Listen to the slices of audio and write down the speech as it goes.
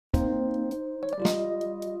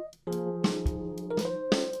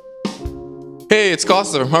Hey, it's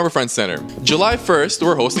Costa from Harborfront Center. July 1st,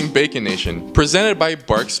 we're hosting Bacon Nation, presented by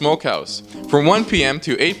Bark Smokehouse. From 1 p.m.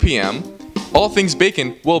 to 8 p.m., all things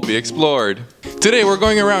bacon will be explored. Today, we're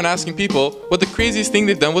going around asking people what the craziest thing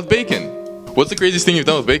they've done with bacon. What's the craziest thing you've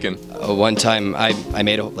done with bacon? One time, I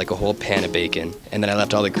made a whole pan of bacon, and then I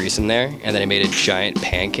left all the grease in there, and then I made a giant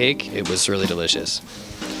pancake. It was really delicious.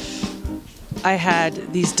 I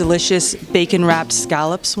had these delicious bacon-wrapped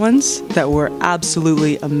scallops once that were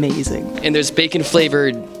absolutely amazing. And there's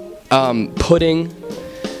bacon-flavored pudding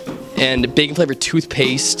and bacon-flavored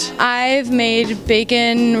toothpaste. I've made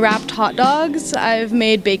bacon-wrapped hot dogs, I've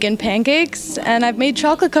made bacon pancakes, and I've made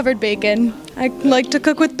chocolate-covered bacon. I like to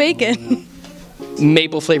cook with bacon.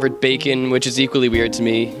 Maple-flavored bacon, which is equally weird to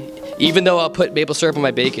me. Even though I'll put maple syrup on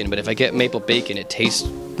my bacon, but if I get maple bacon, it tastes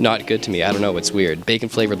not good to me. I don't know, it's weird.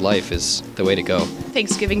 Bacon-flavored life is the way to go.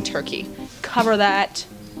 Thanksgiving turkey. Cover that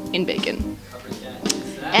in bacon.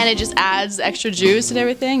 And it just adds extra juice and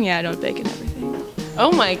everything. Yeah, I don't bacon everything.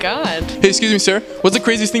 Oh my god. Hey, excuse me, sir. What's the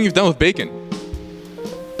craziest thing you've done with bacon?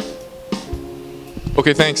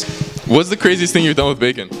 Okay, thanks. What's the craziest thing you've done with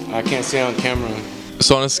bacon? I can't say on camera.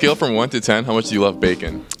 So on a scale from 1 to 10, how much do you love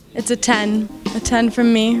bacon? It's a 10. A 10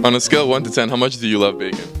 from me. On a scale of 1 to 10, how much do you love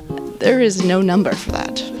bacon? There is no number for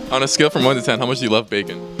that. On a scale from 1 to 10, how much do you love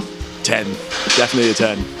bacon? 10. Definitely a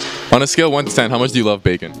 10. On a scale of 1 to 10, how much do you love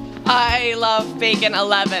bacon? I love bacon.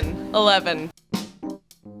 11. 11.